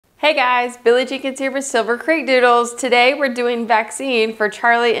Hey guys, Billie Jenkins here with Silver Creek Doodles. Today we're doing vaccine for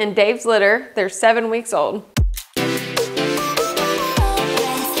Charlie and Dave's litter. They're 7 weeks old.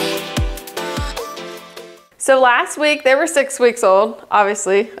 So last week they were 6 weeks old,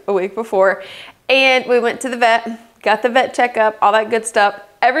 obviously a week before, and we went to the vet, got the vet checkup, all that good stuff.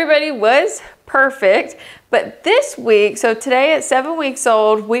 Everybody was perfect, but this week, so today at 7 weeks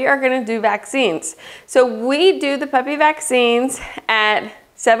old, we are gonna do vaccines. So we do the puppy vaccines at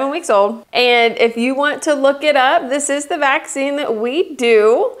 7 weeks old. And if you want to look it up, this is the vaccine that we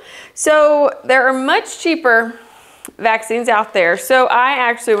do. So there are much cheaper vaccines out there. So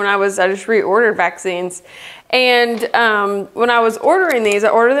I just reordered vaccines. And when I was ordering these, I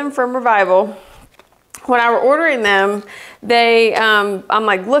ordered them from Revival. When I were ordering them, I'm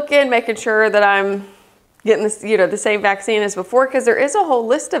like looking, making sure that I'm getting this, the same vaccine as before, because there is a whole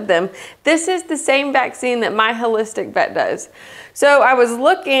list of them. This is the same vaccine that my holistic vet does. So I was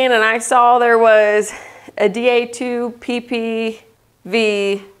looking and I saw there was a DA2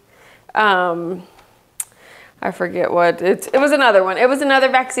 PPV, I forget what, it was another one. It was another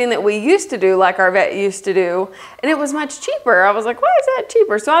vaccine that we used to do, like our vet used to do, and it was much cheaper. I was like, why is that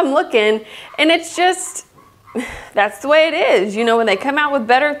cheaper? So I'm looking, and it's just, that's the way it is. When they come out with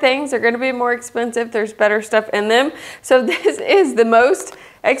better things, they're going to be more expensive. There's better stuff in them. So this is the most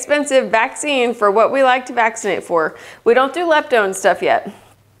expensive vaccine for what we like to vaccinate for. We don't do lepto and stuff yet,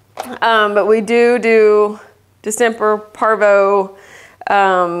 but we do distemper, parvo,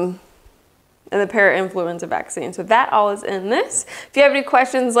 and the para-influenza vaccine. So that all is in this. If you have any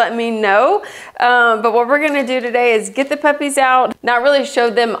questions, let me know. But what we're gonna do today is get the puppies out, not really show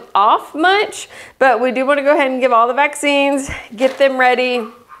them off much, but we do wanna go ahead and give all the vaccines, get them ready.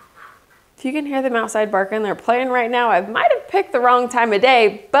 If you can hear them outside barking, they're playing right now. I might have picked the wrong time of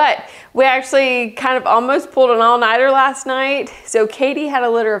day, but we actually kind of almost pulled an all-nighter last night. So Katie had a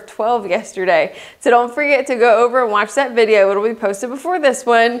litter of 12 yesterday. So don't forget to go over and watch that video. It'll be posted before this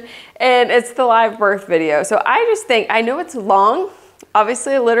one, and it's the live birth video. So I just think, I know it's long,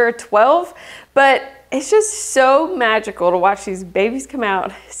 obviously a litter of 12, but it's just so magical to watch these babies come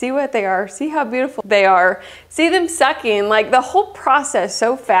out, see what they are, see how beautiful they are, see them sucking. Like, the whole process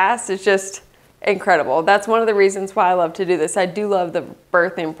so fast is just incredible. That's one of the reasons why I love to do this. I do love the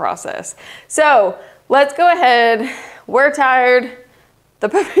birthing process. So let's go ahead. We're tired. The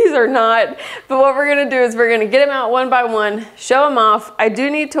puppies are not, but what we're gonna do is we're gonna get them out one by one, show them off. I do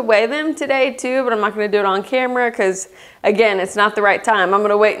need to weigh them today too, but I'm not gonna do it on camera because, again, it's not the right time. I'm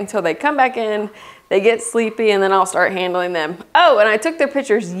gonna wait until they come back in, they get sleepy, and then I'll start handling them. Oh, and I took their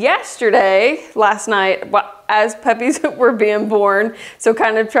pictures last night, as puppies were being born, so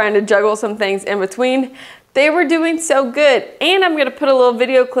kind of trying to juggle some things in between. They were doing so good. And I'm gonna put a little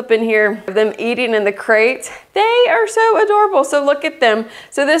video clip in here of them eating in the crates. They are so adorable, so look at them.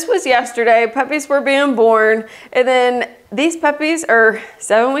 So this was yesterday, puppies were being born, and then these puppies are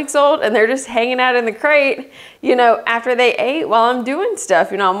 7 weeks old and they're just hanging out in the crate, after they ate while I'm doing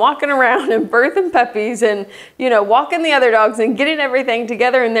stuff. I'm walking around and birthing puppies and, walking the other dogs and getting everything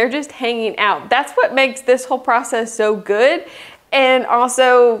together, and they're just hanging out. That's what makes this whole process so good. And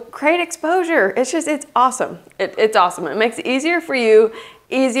also crate exposure. It's awesome. It's awesome. It makes it easier for you,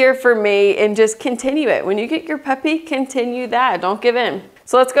 easier for me, and just continue it. When you get your puppy, continue that. Don't give in.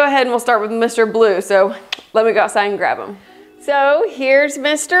 So let's go ahead and we'll start with Mr. Blue. So let me go outside and grab him. So here's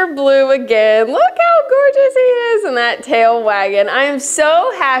Mr. Blue again. Look how gorgeous he is in that tail wagging. I am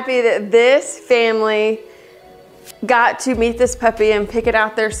so happy that this family got to meet this puppy and pick it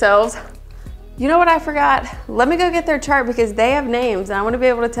out themselves. You know what I forgot? Let me go get their chart because they have names and I want to be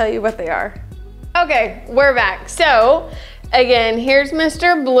able to tell you what they are. Okay, we're back. So again, here's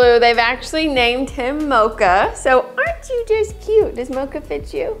Mr. Blue. They've actually named him Mocha. So aren't you just cute? Does Mocha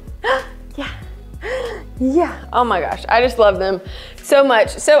fit you? Yeah. Yeah. Oh my gosh, I just love them so much.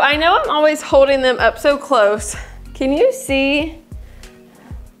 So I know I'm always holding them up so close. Can you see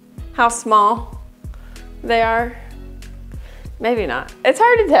how small they are? Maybe not. It's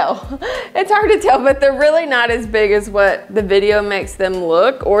hard to tell. It's hard to tell, but they're really not as big as what the video makes them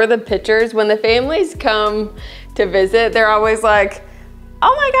look, or the pictures. When the families come to visit, they're always like,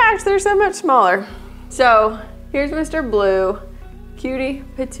 oh my gosh, they're so much smaller. So here's Mr. Blue, cutie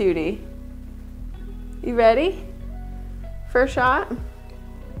patootie. You ready for a shot?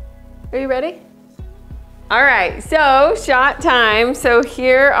 Are you ready? All right, so shot time. So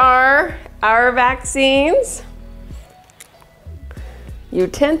here are our vaccines. You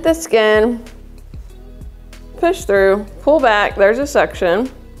tint the skin, push through, pull back, there's a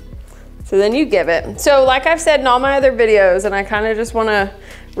suction. So then you give it. So like I've said in all my other videos, and I kind of just want to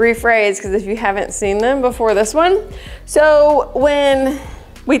rephrase because if you haven't seen them before this one. So when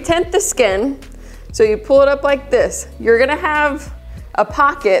we tint the skin. So you pull it up like this. You're gonna have a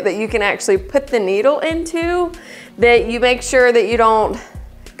pocket that you can actually put the needle into, that you make sure that you don't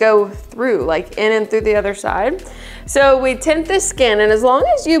go through, like in and through the other side. So we tint the skin, and as long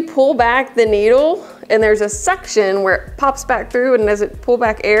as you pull back the needle and there's a suction where it pops back through and as it pull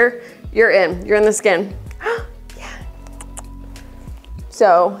back air, you're in the skin. Yeah.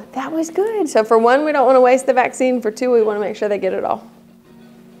 So that was good. So for one, we don't want to waste the vaccine. For two, we want to make sure they get it all.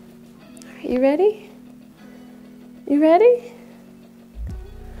 You ready? You ready?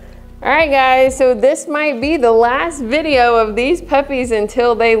 All right, guys, so this might be the last video of these puppies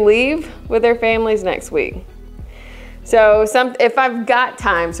until they leave with their families next week. So if I've got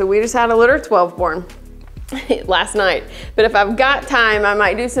time, so we just had a litter 12 born last night, but if I've got time, I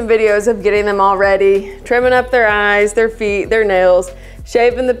might do some videos of getting them all ready, trimming up their eyes, their feet, their nails,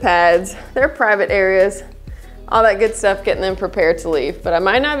 shaving the pads, their private areas, all that good stuff, getting them prepared to leave. But I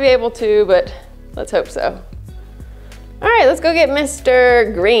might not be able to, but let's hope so. All right, let's go get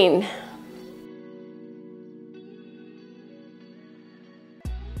Mr. Green.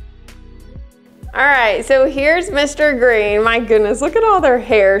 All right, so here's Mr. Green. My goodness, look at all their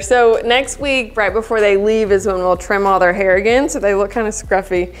hair. So next week, right before they leave, is when we'll trim all their hair again. So they look kind of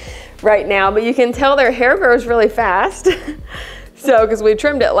scruffy right now, but you can tell their hair grows really fast. So, because we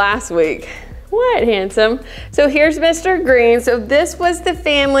trimmed it last week. What, handsome? So here's Mr. Green. So this was the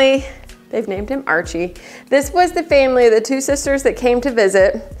family, they've named him Archie. This was the family of the two sisters that came to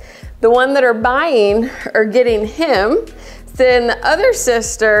visit. The one that are buying or getting him. Then the other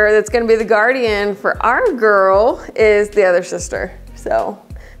sister that's gonna be the guardian for our girl is the other sister. So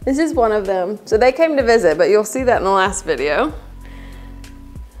this is one of them. So they came to visit, but you'll see that in the last video.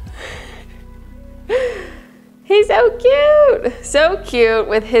 He's so cute. So cute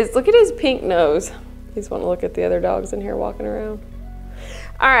with his, look at his pink nose. He's wanting to look at the other dogs in here walking around.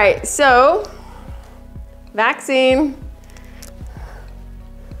 All right, so vaccine,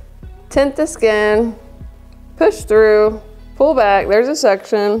 tint the skin, push through, pull back, there's a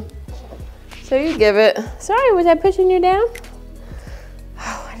suction. So you give it. Sorry, was I pushing you down?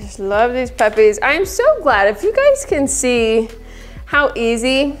 Oh, I just love these puppies. I am so glad if you guys can see how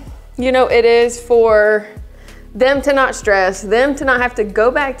easy, you know, it is for them to not stress, them to not have to go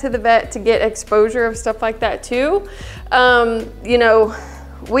back to the vet to get exposure of stuff like that too. You know,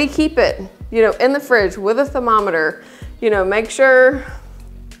 we keep it, you know, in the fridge with a thermometer, you know, make sure,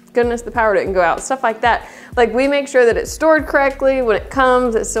 goodness, the power didn't go out, stuff like that. Like we make sure that it's stored correctly. When it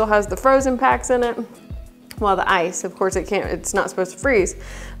comes, it still has the frozen packs in it. Well, the ice, of course, it's not supposed to freeze,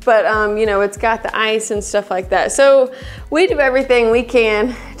 but you know, it's got the ice and stuff like that. So we do everything we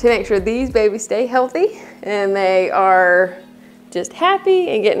can to make sure these babies stay healthy and they are just happy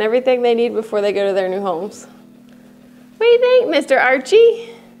and getting everything they need before they go to their new homes. What do you think, Mr.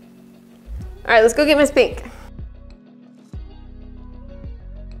 Archie? All right, let's go get Miss Pink.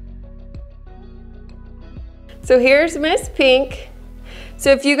 So here's Miss Pink.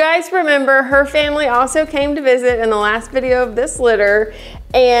 So if you guys remember, her family also came to visit in the last video of this litter,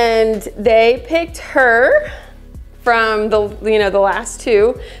 and they picked her from the, you know, the last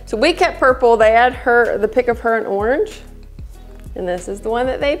two. So we kept purple, they had the pick of her in orange, and this is the one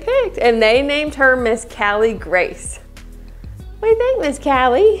that they picked, and they named her Miss Callie Grace. What do you think, Miss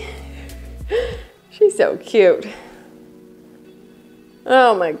Callie? She's so cute.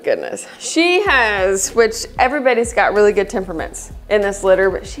 Oh my goodness. She has, which everybody's got really good temperaments in this litter,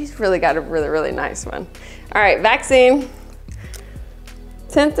 but she's really got a really, really nice one. All right, vaccine,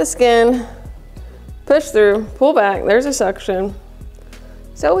 tint the skin, push through, pull back, there's a suction.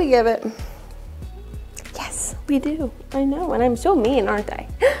 So we give it. Yes, we do. I know, and I'm so mean, aren't I?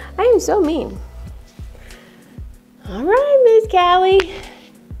 I am so mean. All right, Miss Callie.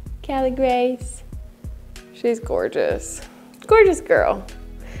 Callie Grace. She's gorgeous. Gorgeous girl.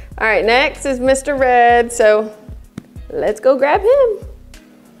 All right, next is Mr. Red, so let's go grab him.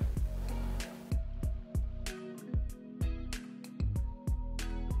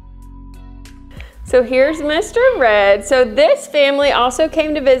 So here's Mr. Red. So this family also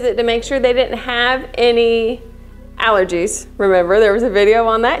came to visit to make sure they didn't have any allergies. Remember, there was a video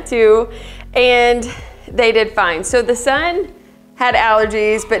on that too, and they did fine. So the son had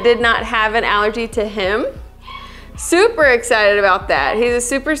allergies, but did not have an allergy to him. Super excited about that. He's a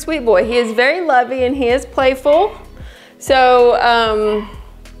super sweet boy. He is very lovey and he is playful. So,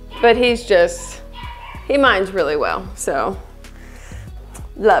 but he's just, he minds really well. So,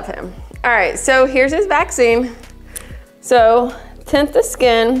 love him. All right, so here's his vaccine. So, tint the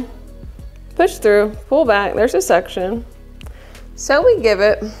skin, push through, pull back, there's a suction. So we give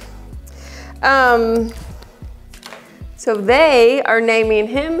it. So they are naming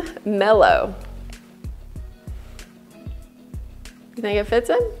him Mellow. You think it fits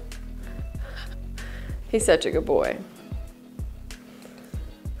him? He's such a good boy.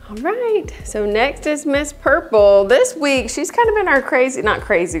 All right, so next is Miss Purple. This week, she's kind of been our crazy, not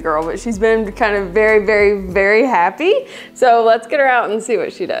crazy girl, but she's been kind of very, very, very happy. So let's get her out and see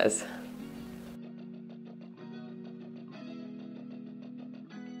what she does.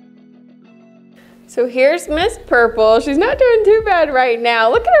 So here's Miss Purple. She's not doing too bad right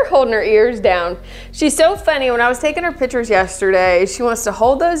now. Look at her holding her ears down. She's so funny. When I was taking her pictures yesterday, she wants to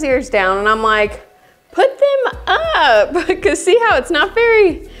hold those ears down, and I'm like, put them up, because see how it's not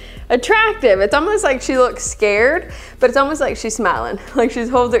very attractive. It's almost like she looks scared, but it's almost like she's smiling. Like she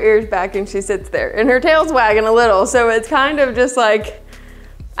holds her ears back and she sits there, and her tail's wagging a little, so it's kind of just like,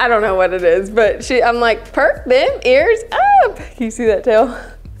 I don't know what it is, but I'm like, perk them ears up. Can you see that tail?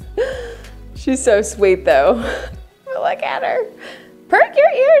 She's so sweet though. Look at her. Perk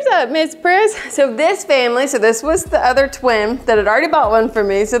your ears up, Miss Pris. So this family, so this was the other twin that had already bought one for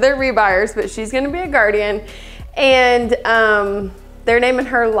me, so they're rebuyers, but she's gonna be a guardian, and they're naming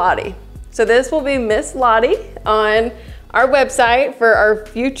her Lottie. So this will be Miss Lottie on our website for our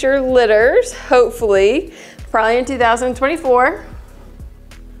future litters, hopefully, probably in 2024.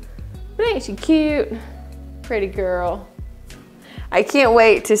 But ain't she cute? Pretty girl. I can't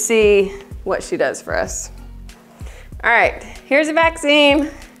wait to see what she does for us. All right, here's a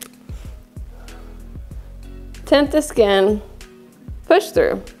vaccine. Tint the skin, push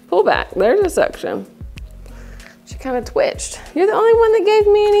through, pull back. There's a suction. She kind of twitched. You're the only one that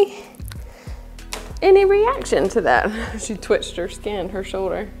gave me any reaction to that. She twitched her skin, her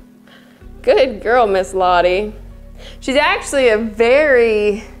shoulder. Good girl, Miss Lottie. She's actually a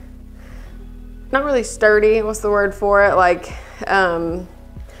very, not really sturdy, what's the word for it? Like,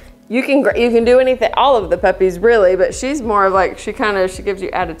 you can do anything, all of the puppies really, but she's more of like, she gives you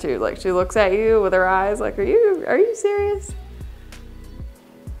attitude. Like she looks at you with her eyes like, are you serious?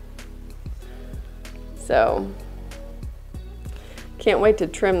 So, can't wait to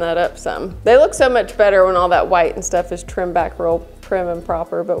trim that up some. They look so much better when all that white and stuff is trimmed back real prim and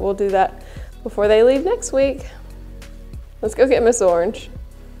proper, but we'll do that before they leave next week. Let's go get Miss Orange.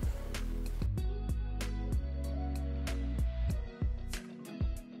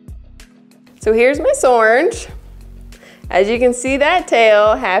 So here's Miss Orange. As you can see that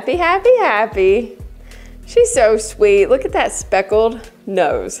tail, happy, happy, happy. She's so sweet. Look at that speckled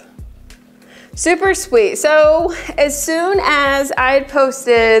nose. Super sweet. So as soon as I had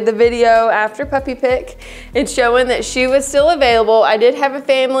posted the video after puppy pick and showing that she was still available, I did have a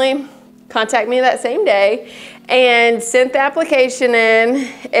family contact me that same day and sent the application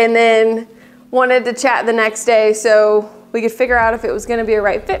in, and then wanted to chat the next day so we could figure out if it was gonna be a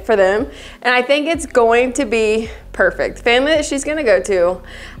right fit for them. And I think it's going to be perfect. The family that she's gonna go to,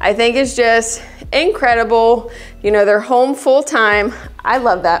 I think is just incredible. You know, they're home full time. I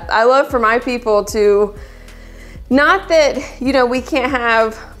love that. I love for my people to, not that, you know, we can't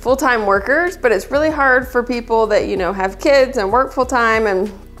have full-time workers, but it's really hard for people that, you know, have kids and work full time, and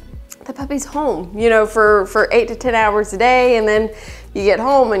the puppy's home, you know, for 8 to 10 hours a day, and then you get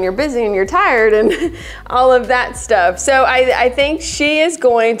home and you're busy and you're tired and all of that stuff. So I think she is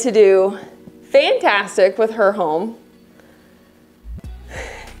going to do fantastic with her home.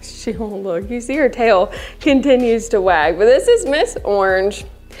 Oh, look, you see her tail continues to wag. But this is Miss Orange.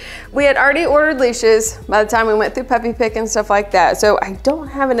 We had already ordered leashes by the time we went through puppy pick and stuff like that. So I don't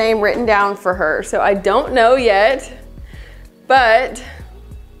have a name written down for her. So I don't know yet, but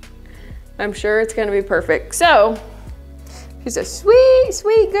I'm sure it's gonna be perfect. So she's a sweet,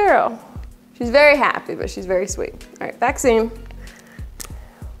 sweet girl. She's very happy, but she's very sweet. All right, vaccine.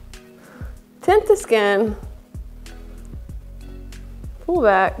 Tint the skin. Pull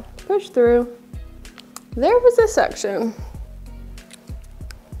back, push through. There was a suction.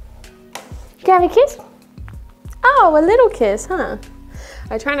 Can I have a kiss? Oh, a little kiss, huh?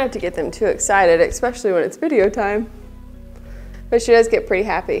 I try not to get them too excited, especially when it's video time. But she does get pretty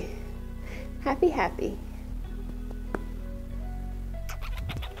happy. Happy, happy.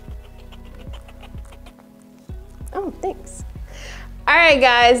 Oh, thanks. All right,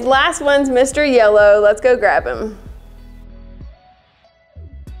 guys, last one's Mr. Yellow. Let's go grab him.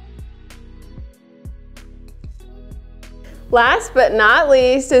 Last but not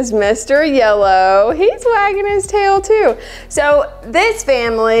least is Mr. Yellow. He's wagging his tail too. So this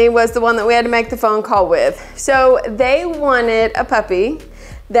family was the one that we had to make the phone call with. So they wanted a puppy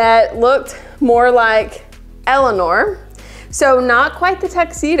that looked more like Eleanor. So not quite the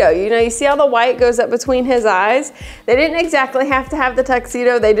tuxedo. You know, you see how the white goes up between his eyes? They didn't exactly have to have the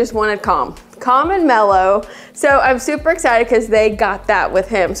tuxedo. They just wanted calm and mellow. So I'm super excited because they got that with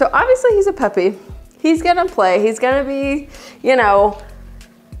him. So obviously he's a puppy. He's gonna play. He's gonna be, you know,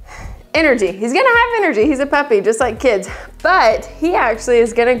 energy. He's gonna have energy. He's a puppy, just like kids. But he actually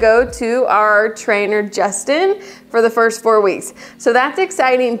is gonna go to our trainer, Justin, for the first 4 weeks. So that's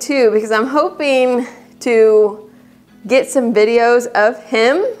exciting too, because I'm hoping to get some videos of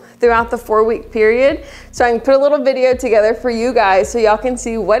him throughout the 4-week period. So I can put a little video together for you guys so y'all can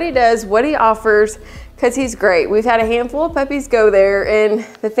see what he does, what he offers, because he's great. We've had a handful of puppies go there and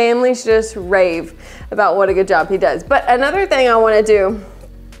the families just rave about what a good job he does. But another thing I wanna do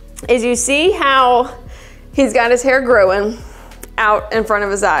is, you see how he's got his hair growing out in front of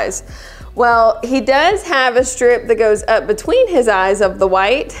his eyes. Well, he does have a strip that goes up between his eyes of the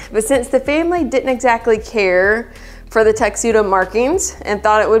white, but since the family didn't exactly care for the tuxedo markings and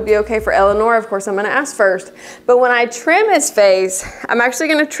thought it would be okay for Eleanor, of course I'm gonna ask first, but when I trim his face, I'm actually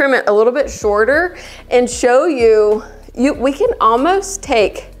gonna trim it a little bit shorter and show you, we can almost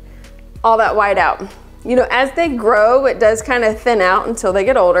take all that white out. You know, as they grow, it does kind of thin out until they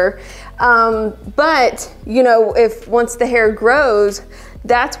get older. But, you know, once the hair grows,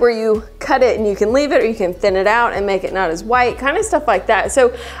 that's where you cut it and you can leave it, or you can thin it out and make it not as white, kind of stuff like that.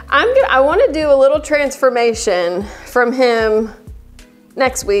 So I want to do a little transformation from him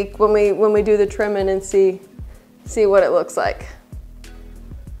next week when we do the trimming and see what it looks like.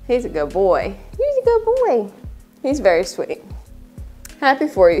 He's a good boy. He's a good boy. He's very sweet. Happy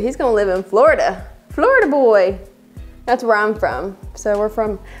for you. He's gonna live in Florida. Florida boy. That's where I'm from. So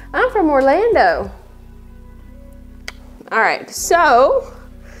I'm from Orlando. All right, so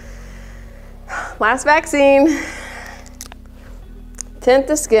last vaccine, tint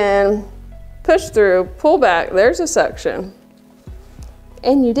the skin, push through, pull back, there's a suction.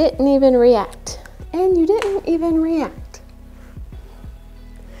 And you didn't even react. And you didn't even react.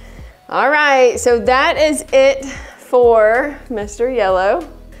 All right, so that is it for Mr. Yellow.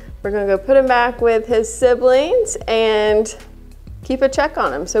 We're gonna go put him back with his siblings and keep a check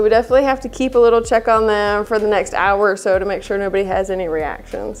on them. So we definitely have to keep a little check on them for the next hour or so to make sure nobody has any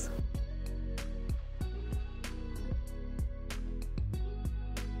reactions.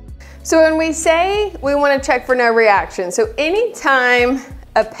 So when we say we want to check for no reaction, so anytime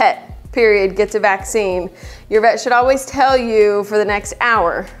a pet period gets a vaccine, your vet should always tell you for the next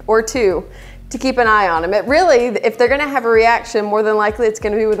hour or two to keep an eye on them. It really, if they're gonna have a reaction, more than likely it's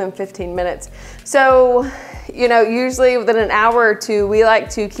gonna be within 15 minutes. So, you know, usually within an hour or two, we like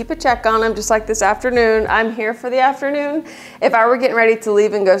to keep a check on them, just like this afternoon. I'm here for the afternoon. If I were getting ready to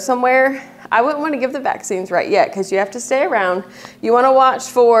leave and go somewhere, I wouldn't want to give the vaccines right yet because you have to stay around. You want to watch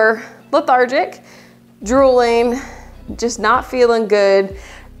for lethargic, drooling, just not feeling good.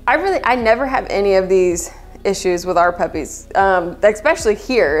 I never have any of these issues with our puppies, especially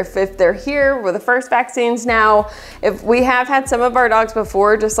here. If they're here with the first vaccines now, if we have had some of our dogs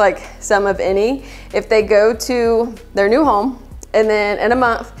before, just like some of any, if they go to their new home and then in a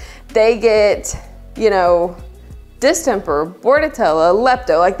month they get, you know, distemper, bordetella,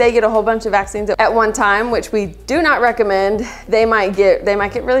 lepto, like they get a whole bunch of vaccines at one time, which we do not recommend. They might get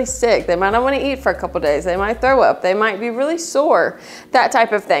really sick. They might not want to eat for a couple days. They might throw up. They might be really sore, that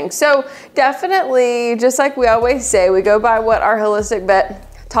type of thing. So definitely, just like we always say, we go by what our holistic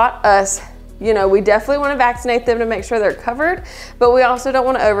vet taught us. You know, we definitely want to vaccinate them to make sure they're covered, but we also don't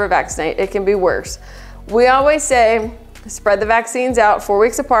want to over vaccinate. It can be worse. We always say, spread the vaccines out 4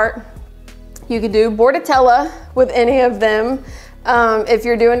 weeks apart. You can do bordetella with any of them. If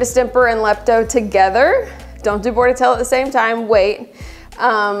you're doing distemper and lepto together, don't do bordetella at the same time, wait.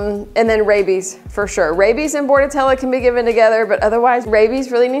 And then rabies for sure. Rabies and bordetella can be given together, but otherwise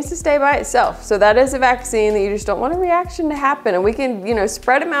rabies really needs to stay by itself. So that is a vaccine that you just don't want a reaction to happen. And we can, you know,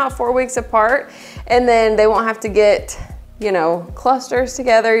 spread them out 4 weeks apart, and then they won't have to get, you know, clusters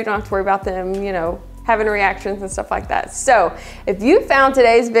together. You don't have to worry about them, you know, having reactions and stuff like that. So if you found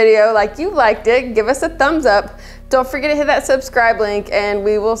today's video like you liked it, give us a thumbs up. Don't forget to hit that subscribe link, and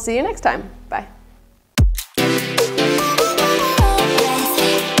we will see you next time. Bye.